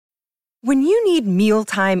When you need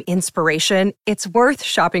mealtime inspiration, it's worth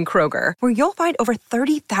shopping Kroger, where you'll find over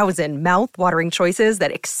 30,000 mouth-watering choices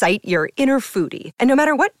that excite your inner foodie. And no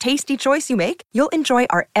matter what tasty choice you make, you'll enjoy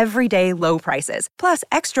our everyday low prices, plus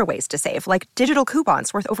extra ways to save, like digital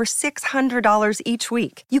coupons worth over $600 each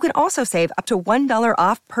week. You can also save up to $1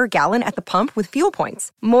 off per gallon at the pump with fuel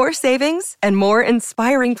points. More savings and more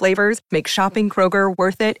inspiring flavors make shopping Kroger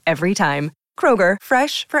worth it every time. Kroger,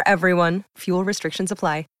 fresh for everyone. Fuel restrictions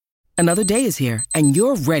apply. Another day is here, and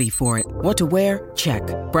you're ready for it. What to wear? Check.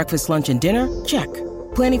 Breakfast, lunch, and dinner? Check.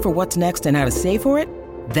 Planning for what's next and how to save for it?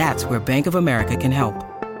 That's where Bank of America can help.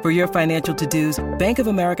 For your financial to-dos, Bank of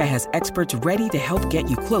America has experts ready to help get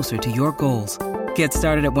you closer to your goals. Get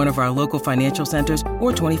started at one of our local financial centers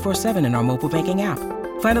or 24/7 in our mobile banking app.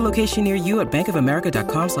 Find a location near you at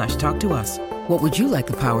bankofamerica.com/talktous. What would you like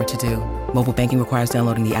the power to do? Mobile banking requires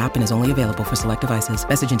downloading the app and is only available for select devices.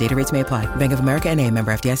 Message and data rates may apply. Bank of America N.A.,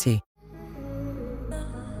 member FDIC.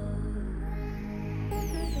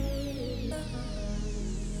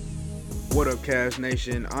 What up, Cavs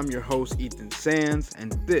Nation? I'm your host, Ethan Sands,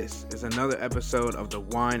 and this is another episode of the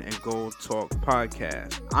Wine and Gold Talk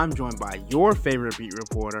podcast. I'm joined by your favorite beat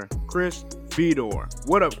reporter, Chris Fedor.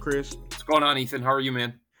 What up, Chris? What's going on, Ethan? How are you,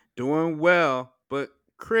 man? Doing well, but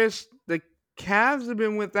Chris, the Cavs have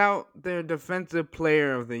been without their Defensive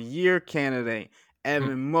Player of the Year candidate,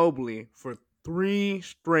 Evan Mobley, for 3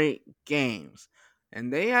 straight games,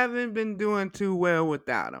 and they haven't been doing too well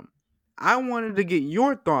without him. I wanted to get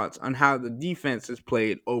your thoughts on how the defense has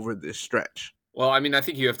played over this stretch. Well, I mean, I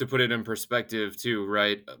think you have to put it in perspective too,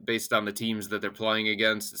 right? Based on the teams that they're playing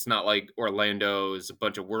against. It's not like Orlando is a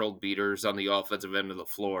bunch of world beaters on the offensive end of the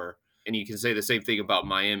floor. And you can say the same thing about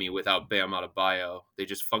Miami without Bam Adebayo. They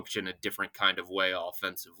just function a different kind of way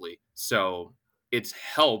offensively. So it's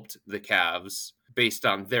helped the Cavs based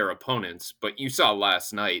on their opponents. But you saw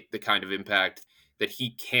last night the kind of impact that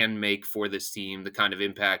he can make for this team, the kind of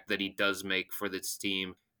impact that he does make for this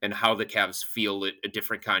team, and how the Cavs feel it a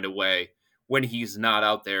different kind of way when he's not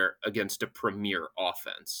out there against a premier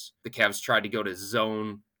offense. The Cavs tried to go to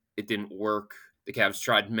zone. It didn't work. The Cavs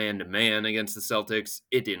tried man-to-man against the Celtics.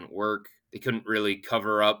 It didn't work. They couldn't really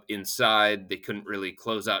cover up inside. They couldn't really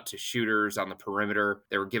close out to shooters on the perimeter.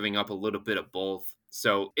 They were giving up a little bit of both.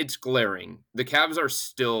 So it's glaring. The Cavs are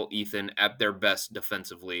still, Ethan, at their best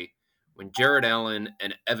defensively when Jarrett Allen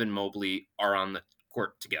and Evan Mobley are on the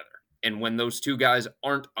court together. And when those two guys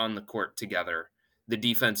aren't on the court together, the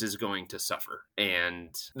defense is going to suffer.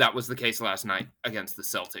 And that was the case last night against the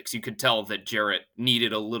Celtics. You could tell that Jarrett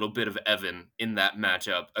needed a little bit of Evan in that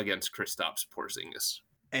matchup against Kristaps Porzingis.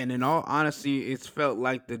 And in all honesty, it's felt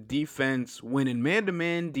like the defense, when in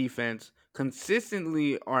man-to-man defense,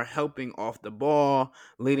 consistently are helping off the ball,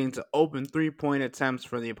 leading to open three-point attempts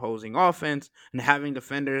for the opposing offense and having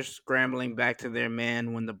defenders scrambling back to their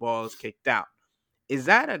man when the ball is kicked out. Is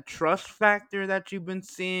that a trust factor that you've been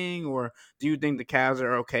seeing, or do you think the Cavs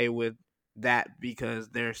are okay with that because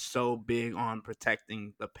they're so big on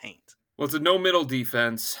protecting the paint? Well, it's a no-middle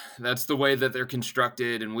defense. That's the way that they're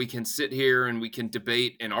constructed, and we can sit here and we can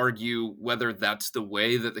debate and argue whether that's the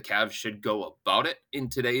way that the Cavs should go about it in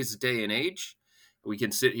today's day and age. We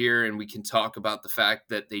can sit here and we can talk about the fact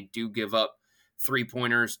that they do give up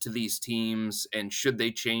three-pointers to these teams, and should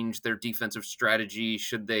they change their defensive strategy?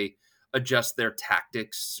 Should they adjust their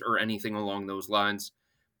tactics or anything along those lines?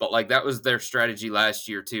 But like that was their strategy last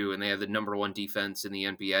year too, and they had the number one defense in the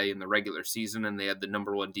NBA in the regular season, and they had the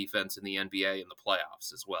number one defense in the NBA in the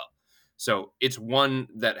playoffs as well. So it's one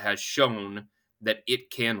that has shown that it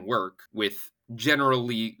can work with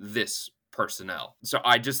generally this personnel. So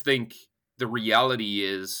I just think the reality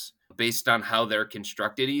is, based on how they're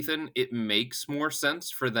constructed, Ethan, it makes more sense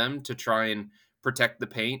for them to try and protect the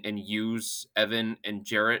paint and use Evan and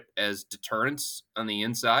Jarrett as deterrents on the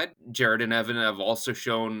inside. Jarrett and Evan have also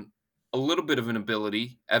shown a little bit of an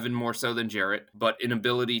ability, Evan more so than Jarrett, but an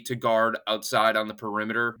ability to guard outside on the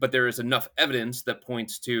perimeter. But there is enough evidence that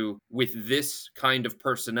points to, with this kind of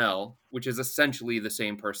personnel, which is essentially the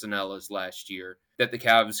same personnel as last year, that the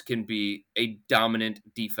Cavs can be a dominant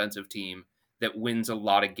defensive team that wins a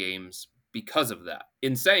lot of games because of that.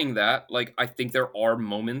 In saying that, I think there are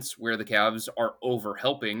moments where the Cavs are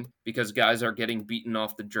over-helping because guys are getting beaten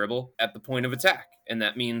off the dribble at the point of attack. And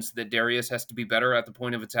that means that Darius has to be better at the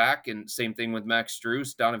point of attack. And same thing with Max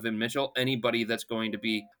Strus, Donovan Mitchell, anybody that's going to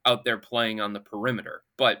be out there playing on the perimeter.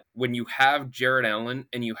 But when you have Jarrett Allen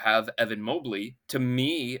and you have Evan Mobley, to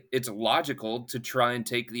me, it's logical to try and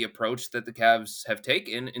take the approach that the Cavs have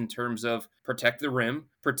taken in terms of protect the rim,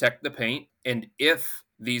 protect the paint, and if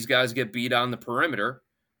these guys get beat on the perimeter,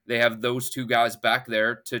 They have those two guys back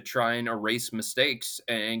there to try and erase mistakes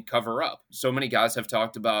and cover up. So many guys have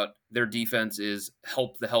talked about their defense is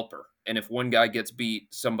help the helper. And if one guy gets beat,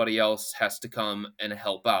 somebody else has to come and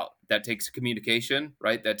help out. That takes communication,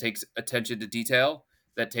 right? That takes attention to detail.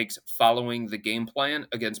 That takes following the game plan.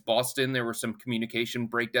 Against Boston, there were some communication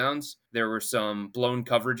breakdowns. There were some blown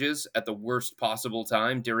coverages at the worst possible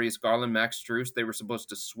time. Darius Garland, Max Strus, they were supposed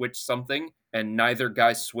to switch something, and neither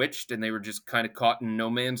guy switched, and they were just kind of caught in no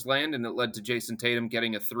man's land, and it led to Jason Tatum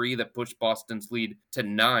getting a 3 that pushed Boston's lead to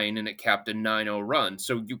 9, and it capped a 9-0 run.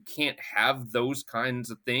 So you can't have those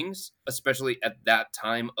kinds of things, especially at that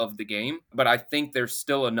time of the game. But I think there's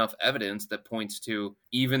still enough evidence that points to,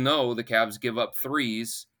 even though the Cavs give up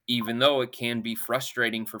threes, even though it can be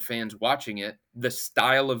frustrating for fans watching it, the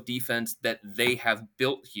style of defense that they have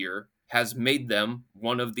built here has made them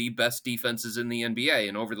one of the best defenses in the NBA.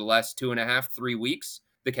 And over the last 2.5-3 weeks,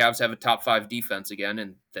 the Cavs have a top 5 defense again,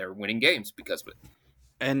 and they're winning games because of it.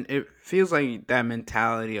 And it feels like that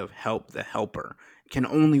mentality of help the helper can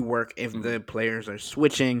only work if the players are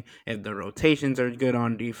switching, if the rotations are good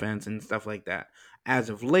on defense and stuff like that.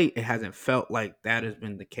 As of late, it hasn't felt like that has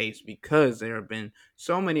been the case because there have been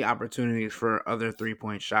so many opportunities for other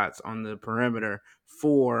 3-point shots on the perimeter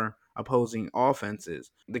for opposing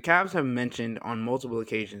offenses. The Cavs have mentioned on multiple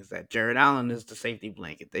occasions that Jarrett Allen is the safety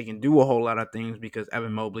blanket. They can do a whole lot of things because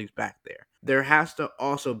Evan Mobley's back there. There has to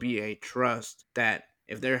also be a trust that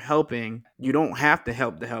if they're helping, you don't have to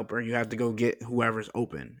help the helper. You have to go get whoever's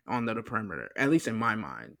open on the perimeter, at least in my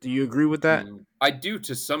mind. Do you agree with that? I do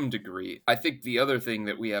to some degree. I think the other thing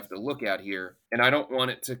that we have to look at here, and I don't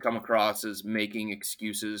want it to come across as making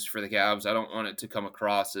excuses for the Cavs. I don't want it to come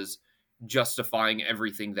across as justifying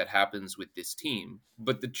everything that happens with this team.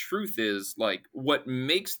 But the truth is, like, what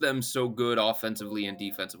makes them so good offensively and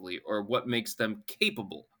defensively, or what makes them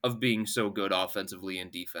capable of being so good offensively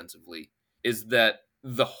and defensively, is that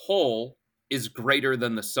the whole is greater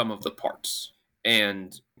than the sum of the parts.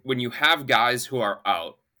 And when you have guys who are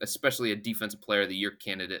out, especially a defensive player of the year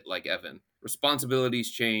candidate like Evan, responsibilities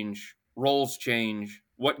change, roles change,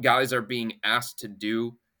 what guys are being asked to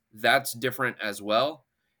do, that's different as well.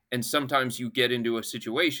 And sometimes you get into a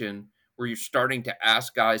situation where you're starting to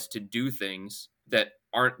ask guys to do things that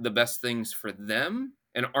aren't the best things for them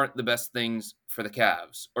and aren't the best things for the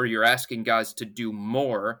Cavs. Or you're asking guys to do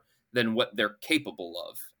more than what they're capable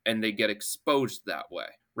of, and they get exposed that way,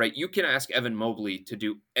 right? You can ask Evan Mobley to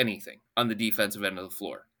do anything on the defensive end of the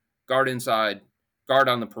floor. Guard inside, guard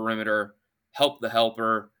on the perimeter, help the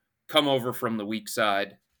helper, come over from the weak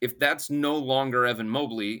side. If that's no longer Evan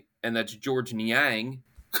Mobley and that's George Niang,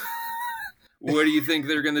 what do you think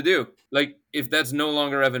they're going to do? Like, if that's no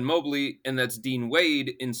longer Evan Mobley and that's Dean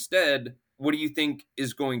Wade instead, what do you think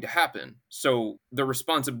is going to happen? So the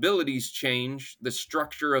responsibilities change, the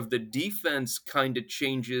structure of the defense kind of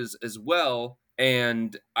changes as well.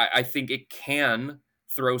 And I think it can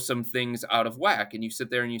throw some things out of whack. And you sit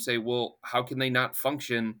there and you say, well, how can they not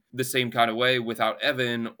function the same kind of way without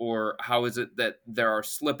Evan? Or how is it that there are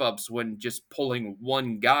slip ups when just pulling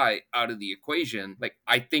one guy out of the equation? Like,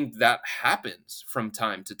 I think that happens from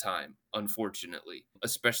time to time, unfortunately,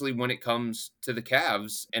 especially when it comes to the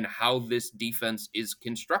Cavs and how this defense is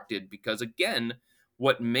constructed. Because again,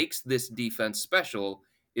 what makes this defense special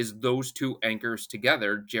is those two anchors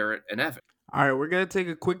together, Jarrett and Evan. All right, we're going to take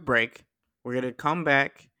a quick break. We're going to come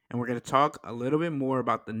back and we're going to talk a little bit more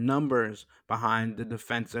about the numbers behind the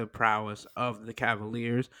defensive prowess of the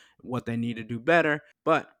Cavaliers, what they need to do better.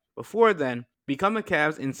 But before then, become a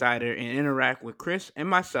Cavs insider and interact with Chris and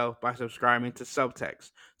myself by subscribing to Subtext.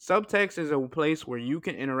 Subtext is a place where you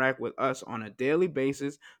can interact with us on a daily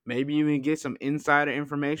basis, maybe even get some insider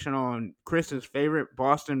information on Chris's favorite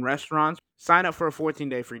Boston restaurants. Sign up for a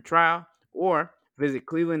 14-day free trial or visit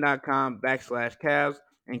cleveland.com/Cavs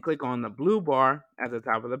and click on the blue bar at the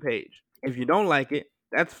top of the page. If you don't like it,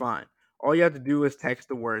 that's fine. All you have to do is text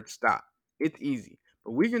the word stop. It's easy.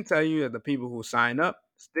 But we can tell you that the people who sign up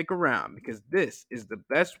stick around because this is the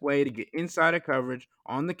best way to get insider coverage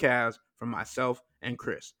on the Cavs from myself and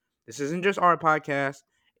Chris. This isn't just our podcast,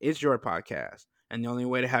 it's your podcast. And the only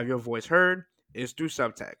way to have your voice heard is through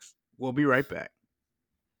Subtext. We'll be right back.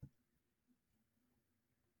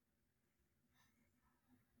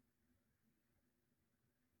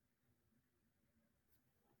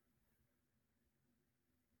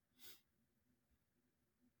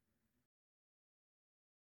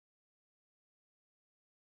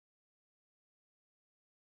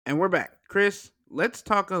 And we're back. Chris, let's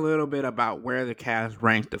talk a little bit about where the Cavs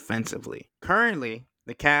rank defensively. Currently,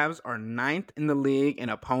 the Cavs are 9th in the league in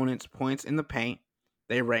opponents' points in the paint.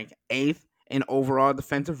 They rank 8th in overall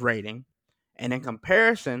defensive rating. And in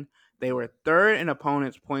comparison, they were third in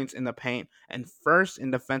opponents' points in the paint and first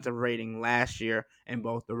in defensive rating last year in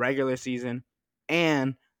both the regular season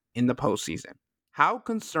and in the postseason. How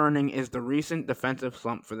concerning is the recent defensive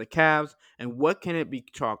slump for the Cavs, and what can it be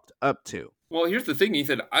chalked up to? Well, here's the thing,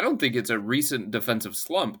 Ethan. I don't think it's a recent defensive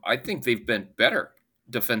slump. I think they've been better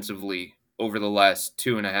defensively over the last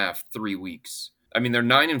 2.5, 3 weeks. I mean, they're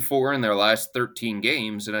 9-4 in their last 13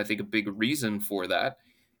 games, and I think a big reason for that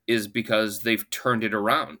is because they've turned it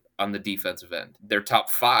around on the defensive end. They're top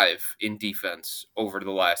 5 in defense over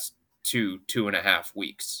the last 2.5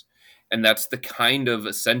 weeks. And that's the kind of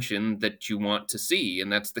ascension that you want to see.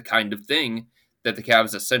 And that's the kind of thing that the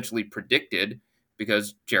Cavs essentially predicted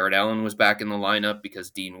because Jarrett Allen was back in the lineup,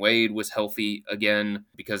 because Dean Wade was healthy again,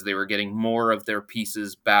 because they were getting more of their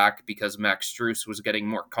pieces back, because Max Strus was getting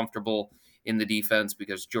more comfortable in the defense,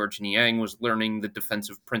 because George Niang was learning the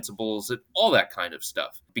defensive principles and all that kind of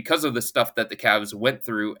stuff. Because of the stuff that the Cavs went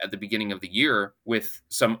through at the beginning of the year with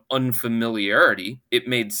some unfamiliarity, it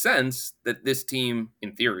made sense that this team,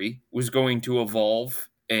 in theory, was going to evolve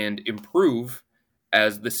and improve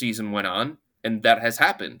as the season went on, and that has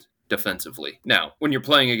happened defensively. Now, when you're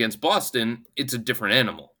playing against Boston, it's a different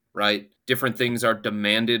animal, right? Different things are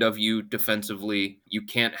demanded of you defensively. You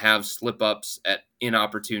can't have slip-ups at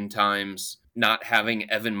inopportune times. Not having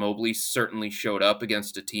Evan Mobley certainly showed up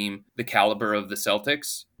against a team the caliber of the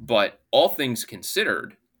Celtics. But all things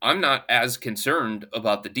considered, I'm not as concerned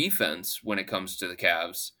about the defense when it comes to the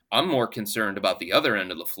Cavs. I'm more concerned about the other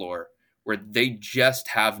end of the floor, where they just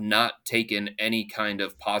have not taken any kind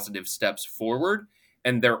of positive steps forward,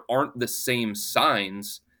 and there aren't the same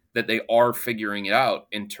signs that they are figuring it out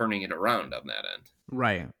and turning it around on that end.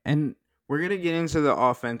 Right. And we're going to get into the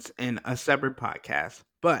offense in a separate podcast,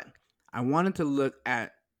 but I wanted to look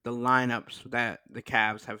at the lineups that the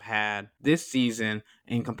Cavs have had this season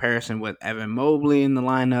in comparison with Evan Mobley in the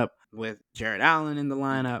lineup, with Jarrett Allen in the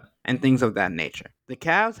lineup, and things of that nature. The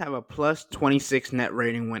Cavs have a plus 26 net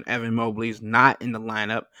rating when Evan Mobley's not in the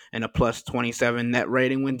lineup, and a plus 27 net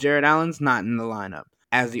rating when Jarrett Allen's not in the lineup,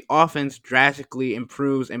 as the offense drastically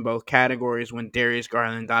improves in both categories when Darius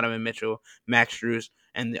Garland, Donovan Mitchell, Max Strus,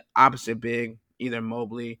 and the opposite big, either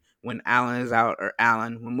Mobley when Allen is out or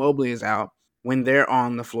Allen when Mobley is out, when they're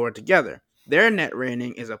on the floor together. Their net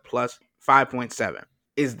rating is a plus 5.7.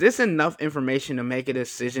 Is this enough information to make a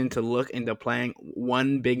decision to look into playing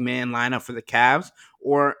one big man lineup for the Cavs,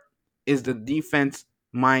 or is the defense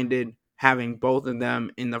minded having both of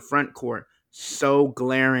them in the front court so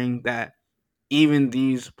glaring that even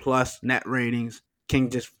these plus net ratings can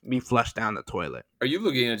just be flushed down the toilet? Are you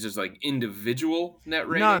looking at just like individual net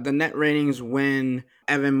rating? No, the net ratings when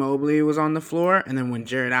Evan Mobley was on the floor and then when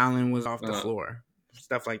Jarrett Allen was off the floor.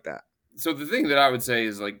 Stuff like that. So the thing that I would say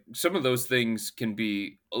is like some of those things can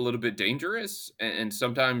be a little bit dangerous, and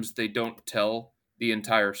sometimes they don't tell the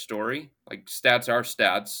entire story. Like stats are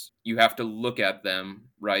stats. You have to look at them,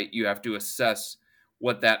 right? You have to assess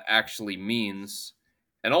what that actually means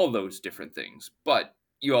and all those different things. But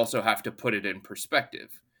you also have to put it in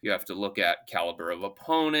perspective. You have to look at caliber of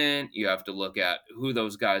opponent. You have to look at who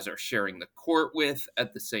those guys are sharing the court with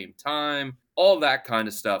at the same time. All that kind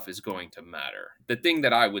of stuff is going to matter. The thing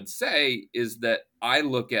that I would say is that I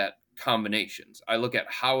look at combinations. I look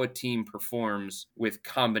at how a team performs with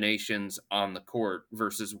combinations on the court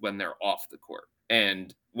versus when they're off the court.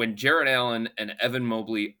 And when Jarrett Allen and Evan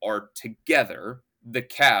Mobley are together, the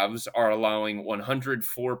Cavs are allowing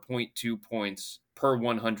 104.2 points per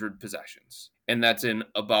 100 possessions. And that's in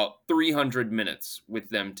about 300 minutes with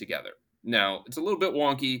them together. Now, it's a little bit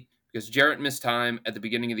wonky because Jarrett missed time at the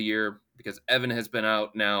beginning of the year because Evan has been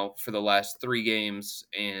out now for the last 3 games,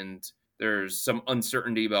 and there's some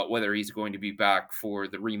uncertainty about whether he's going to be back for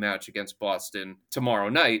the rematch against Boston tomorrow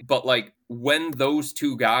night. But like when those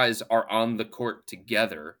two guys are on the court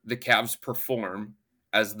together, the Cavs perform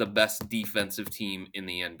as the best defensive team in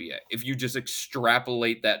the NBA. If you just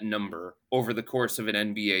extrapolate that number over the course of an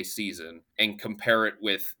NBA season and compare it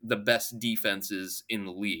with the best defenses in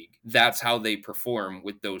the league, that's how they perform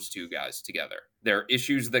with those two guys together. There are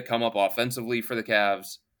issues that come up offensively for the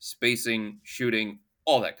Cavs, spacing, shooting,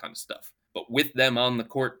 all that kind of stuff. But with them on the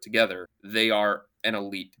court together, they are an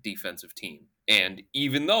elite defensive team. And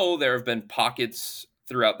even though there have been pockets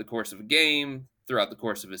throughout the course of a game, throughout the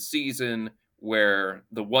course of a season, where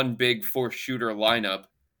the one big 4-shooter lineup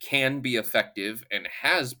can be effective and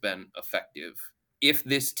has been effective, if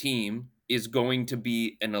this team is going to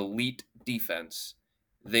be an elite defense,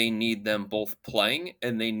 they need them both playing,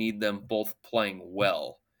 and they need them both playing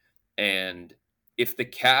well. And if the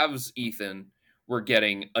Cavs, Ethan, were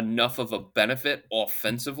getting enough of a benefit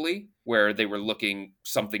offensively where they were looking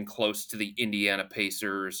something close to the Indiana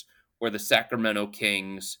Pacers or the Sacramento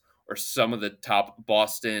Kings or some of the top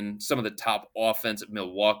Boston, some of the top offense at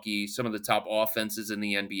Milwaukee, some of the top offenses in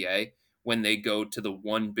the NBA when they go to the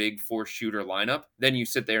one big 4-shooter lineup, then you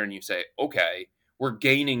sit there and you say, okay, we're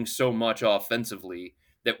gaining so much offensively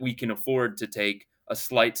that we can afford to take a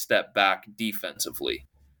slight step back defensively.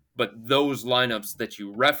 But those lineups that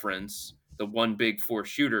you reference, the one big 4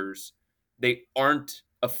 shooters, they aren't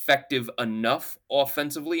effective enough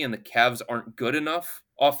offensively, and the Cavs aren't good enough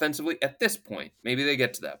offensively at this point. Maybe they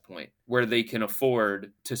get to that point where they can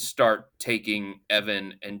afford to start taking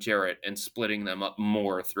Evan and Jarrett and splitting them up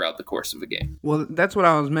more throughout the course of the game. Well, that's what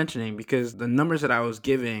I was mentioning, because the numbers that I was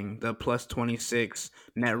giving, the plus 26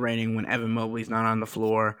 net rating when Evan Mobley's not on the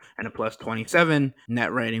floor and a plus 27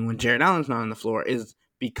 net rating when Jarrett Allen's not on the floor, is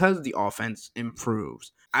because the offense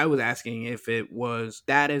improves. I was asking if it was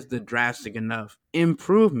that is the drastic enough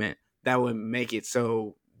improvement that would make it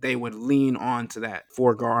so they would lean on to that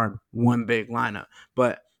 4-guard, one big lineup.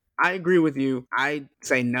 But I agree with you. I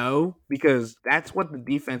say no, because that's what the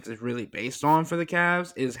defense is really based on for the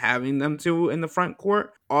Cavs, is having them two in the front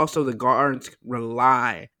court. Also, the guards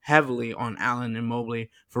rely heavily on Allen and Mobley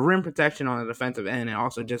for rim protection on the defensive end, and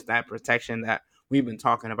also just that protection that we've been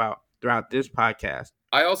talking about throughout this podcast.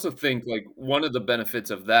 I also think like one of the benefits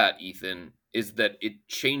of that, Ethan, is that it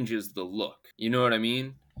changes the look. You know what I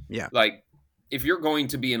mean? Yeah. Like, if you're going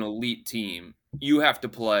to be an elite team, you have to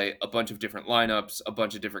play a bunch of different lineups, a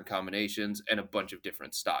bunch of different combinations, and a bunch of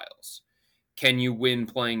different styles. Can you win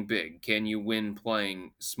playing big? Can you win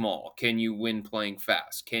playing small? Can you win playing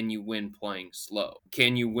fast? Can you win playing slow?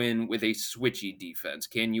 Can you win with a switchy defense?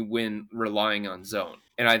 Can you win relying on zone?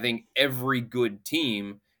 And I think every good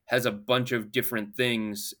team has a bunch of different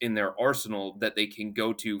things in their arsenal that they can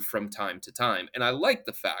go to from time to time. And I like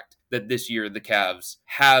the fact that this year the Cavs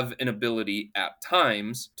have an ability at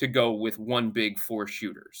times to go with one big 4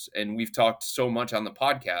 shooters. And we've talked so much on the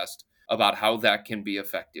podcast about how that can be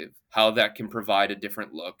effective, how that can provide a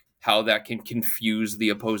different look, how that can confuse the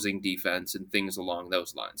opposing defense and things along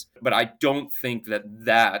those lines. But I don't think that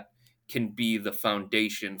that can be the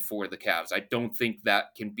foundation for the Cavs. I don't think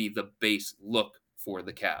that can be the base look for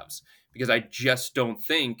the Cavs, because I just don't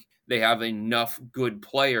think they have enough good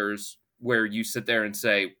players where you sit there and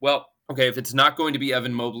say, well, okay, if it's not going to be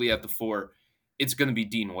Evan Mobley at the 4, it's going to be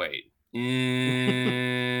Dean Wade.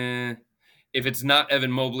 If it's not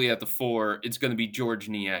Evan Mobley at the 4, it's going to be George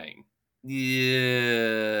Niang.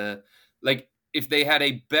 Yeah. Like, if they had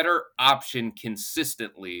a better option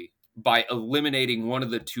consistently by eliminating one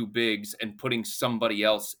of the 2 bigs and putting somebody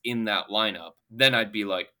else in that lineup, then I'd be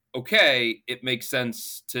like, okay, it makes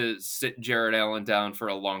sense to sit Jarrett Allen down for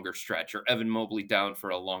a longer stretch or Evan Mobley down for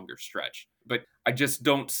a longer stretch. But I just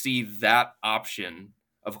don't see that option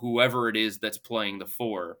of whoever it is that's playing the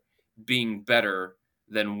 4 being better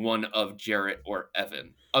than one of Jarrett or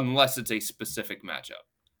Evan, unless it's a specific matchup.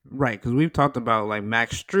 Right, because we've talked about like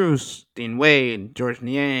Max Strus, Dean Wade, George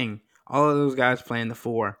Niang, all of those guys playing the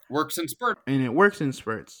 4. Works in spurts. And it works in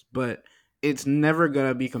spurts, but it's never going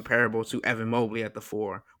to be comparable to Evan Mobley at the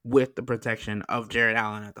 4 with the protection of Jarrett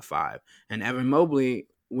Allen at the 5. And Evan Mobley,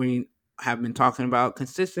 we have been talking about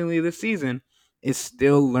consistently this season, is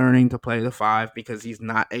still learning to play the 5 because he's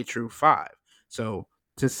not a true 5. So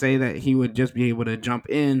to say that he would just be able to jump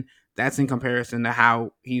in, that's in comparison to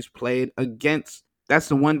how he's played against. That's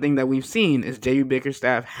the one thing that we've seen is J.B.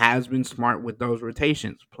 Bickerstaff has been smart with those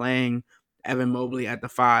rotations, playing Evan Mobley at the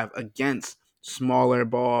 5 against smaller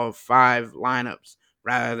ball 5 lineups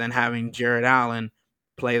rather than having Jarrett Allen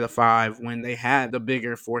play the 5 when they had the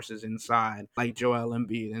bigger forces inside, like Joel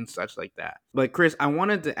Embiid and such like that. But Chris, I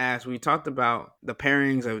wanted to ask, we talked about the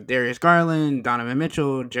pairings of Darius Garland, Donovan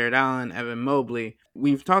Mitchell, Jarrett Allen, Evan Mobley.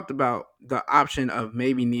 We've talked about the option of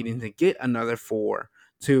maybe needing to get another 4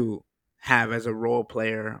 to have as a role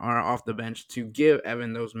player or off the bench to give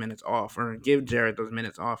Evan those minutes off or give Jarrett those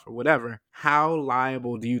minutes off or whatever. How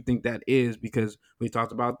liable do you think that is? Because we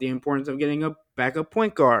talked about the importance of getting a backup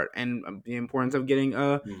point guard and the importance of getting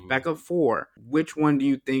a backup 4. Which one do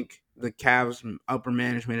you think the Cavs upper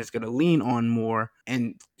management is going to lean on more?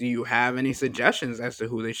 And do you have any suggestions as to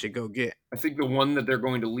who they should go get? I think the one that they're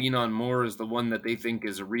going to lean on more is the one that they think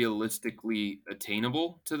is realistically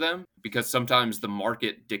attainable to them, because sometimes the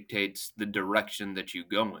market dictates the direction that you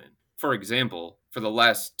go in. For example, for the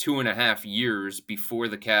last 2.5 years before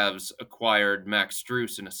the Cavs acquired Max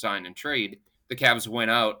Strus in a sign and trade, the Cavs went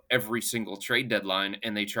out every single trade deadline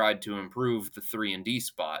and they tried to improve the 3-and-D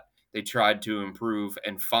spot. They tried to improve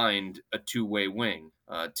and find a 2-way wing.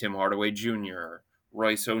 Tim Hardaway Jr.,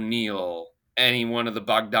 Royce O'Neal, any one of the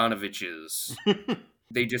Bogdanoviches.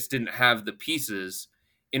 They just didn't have the pieces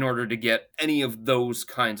in order to get any of those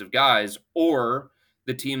kinds of guys, or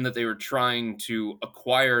the team that they were trying to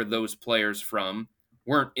acquire those players from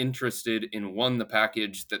weren't interested in, one, the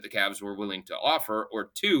package that the Cavs were willing to offer, or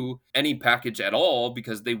two, any package at all,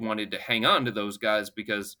 because they wanted to hang on to those guys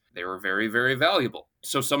because they were very, very valuable.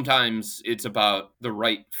 So sometimes it's about the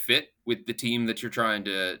right fit with the team that you're trying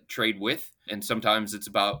to trade with, and sometimes it's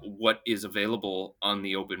about what is available on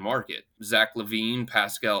the open market. Zach LaVine,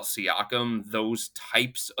 Pascal Siakam, those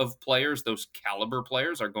types of players, those caliber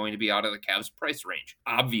players are going to be out of the Cavs price range.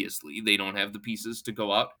 Obviously, they don't have the pieces to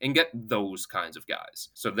go out and get those kinds of guys.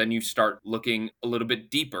 So then you start looking a little bit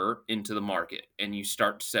deeper into the market and you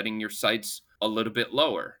start setting your sights a little bit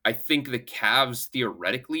lower. I think the Cavs,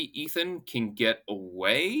 theoretically, Ethan, can get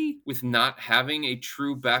away with not having a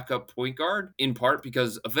true backup point guard, in part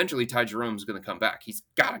because eventually Ty Jerome's going to come back. He's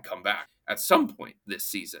got to come back at some point this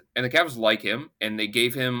season. And the Cavs like him, and they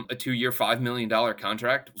gave him a 2-year, $5 million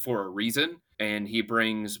contract for a reason. And he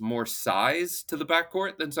brings more size to the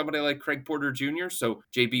backcourt than somebody like Craig Porter Jr. So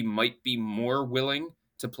JB might be more willing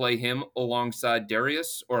to play him alongside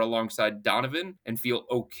Darius or alongside Donovan and feel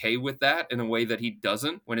okay with that in a way that he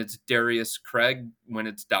doesn't when it's Darius Craig, when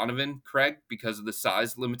it's Donovan Craig, because of the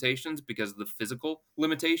size limitations, because of the physical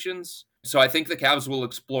limitations. So I think the Cavs will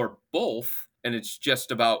explore both. And it's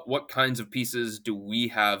just about what kinds of pieces do we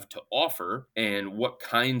have to offer and what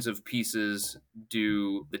kinds of pieces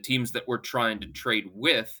do the teams that we're trying to trade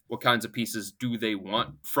with, what kinds of pieces do they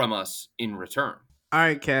want from us in return? All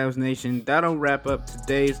right, Cavs Nation, that'll wrap up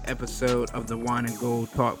today's episode of the Wine and Gold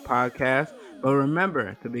Talk podcast. But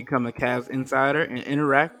remember to become a Cavs insider and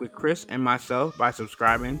interact with Chris and myself by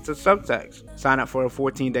subscribing to Subtext. Sign up for a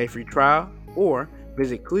 14-day free trial or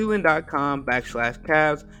visit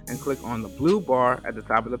cleveland.com/Cavs and click on the blue bar at the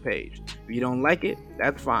top of the page. If you don't like it,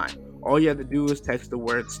 that's fine. All you have to do is text the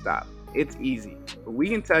word STOP. It's easy. But we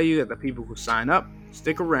can tell you that the people who sign up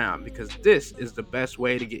stick around because this is the best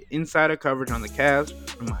way to get insider coverage on the Cavs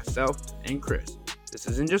from myself and Chris. This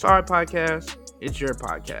isn't just our podcast, it's your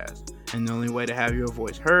podcast. And the only way to have your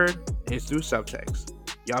voice heard is through Subtext.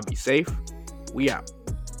 Y'all be safe. We out.